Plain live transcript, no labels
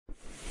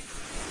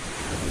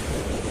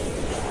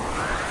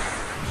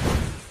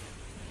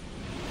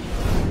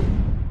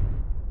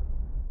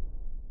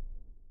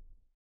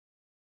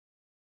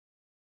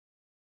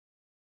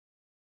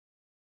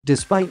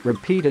Despite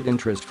repeated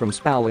interest from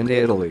SPAL in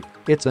Italy,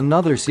 it's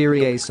another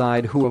Serie A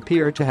side who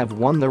appear to have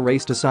won the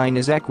race to sign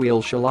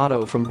Ezequiel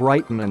Schelotto from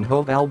Brighton and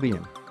Hove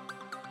Albion.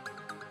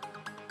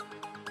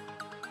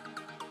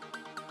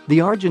 The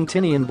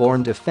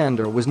Argentinian-born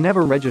defender was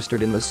never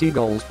registered in the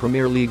Seagulls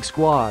Premier League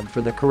squad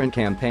for the current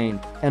campaign,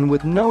 and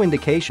with no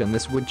indication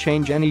this would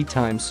change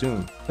anytime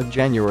soon, a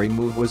January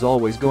move was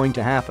always going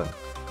to happen.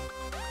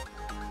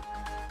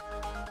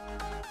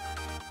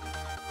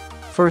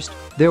 First,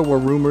 there were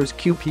rumours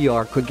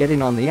QPR could get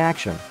in on the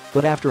action,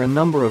 but after a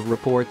number of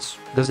reports,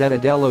 Gazzetta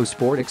dello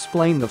Sport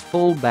explained the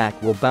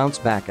full-back will bounce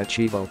back at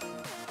Chievo.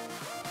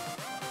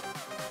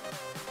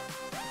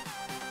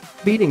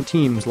 Beating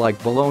teams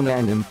like Bologna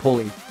and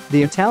Empoli,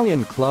 the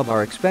Italian club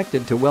are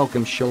expected to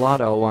welcome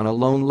Schelotto on a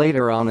loan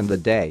later on in the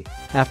day,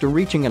 after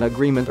reaching an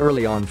agreement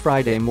early on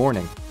Friday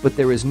morning, but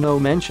there is no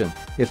mention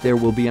if there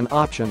will be an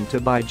option to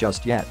buy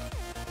just yet.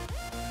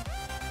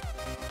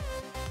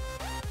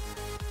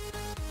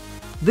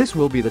 This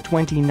will be the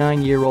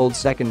 29-year-old's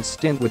second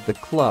stint with the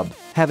club,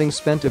 having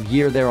spent a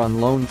year there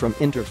on loan from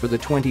Inter for the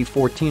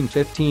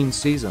 2014-15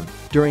 season,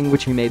 during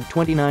which he made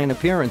 29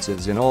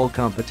 appearances in all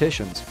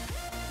competitions